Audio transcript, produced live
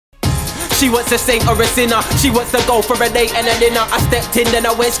She wants a saint or a sinner. She wants to go for a date and a dinner. I stepped in, then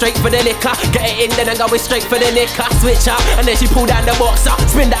I went straight for the liquor. Get it in, then I going straight for the knicker. Switch up, and then she pulled out the boxer.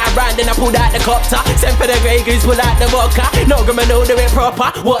 Spin that around, then I pulled out the copter. Send for the Grey Goose, pull out the vodka. No Griminal, do it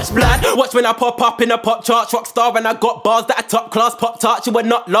proper. Watch blood, watch when I pop up in the pop charts. Rockstar, and I got bars that are top class. Pop tart, you were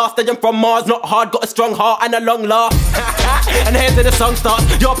not last. I'm from Mars, not hard. Got a strong heart and a long laugh. And here's where the song starts.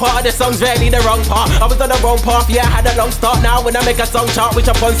 Your part of the song's really the wrong part. I was on the wrong path, yeah, I had a long start. Now when I make a song chart, which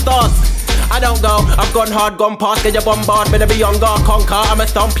up on stars. I don't go, I've gone hard, gone past. Get your bombard, better be younger, conquer. I'm a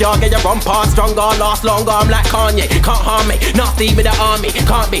stomp yard, get your run past. Stronger, last longer, I'm like Kanye. Can't harm me, nasty with the army.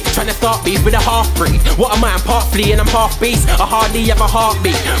 Can't be trying to start beef with a half breed. What am I? I'm part flea and I'm half beast. I hardly have a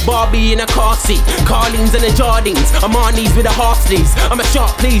heartbeat. Barbie in a car seat, Carlines and the Jardines. I'm on these with the half sleeves. I'm a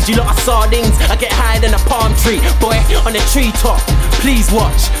shark, please, you lot are sardines. I get higher than a palm tree, boy, on the treetop. Please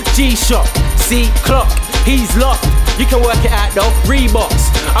watch, G-Shock, see, clock, he's lost. You can work it out though,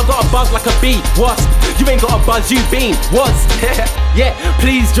 Reeboks. I got a buzz like a bee, wasp. You ain't got a buzz, you been, was. Yeah,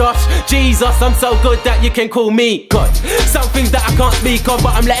 please Josh, Jesus, I'm so good that you can call me God. Some things that I can't speak of,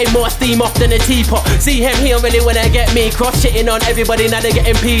 but I'm letting more steam off than a teapot. See him, he don't really wanna get me cross. Shitting on everybody, now they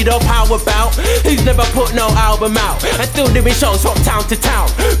getting peed off. How about, who's never put no album out and still doing shows from town to town?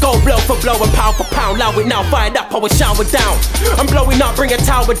 Go blow for blow and pound for pound. Loud it now, fired up, I was showered down. I'm blowing up, bring a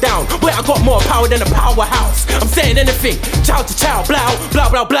tower down. Wait, I got more power than a powerhouse. I'm saying anything, chow to chow, blow, blow,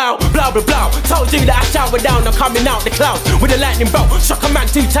 blow, blow, blow, blow, blow. Told you that I showered down, I'm coming out the clouds with a lightning bolt. Shock a man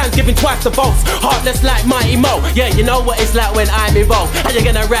 2 times, giving twice the bolts. Heartless like Mighty Mo. Yeah, you know what it's like when I'm involved. How you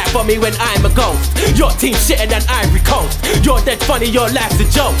gonna rap for me when I'm a ghost? Your team shitter than Ivory Coast. You're dead funny, your life's a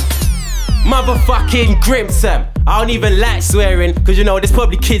joke. Motherfucking Grimsom. I don't even like swearing, cause you know there's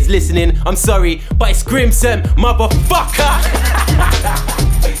probably kids listening. I'm sorry, but it's Grimsom, motherfucker.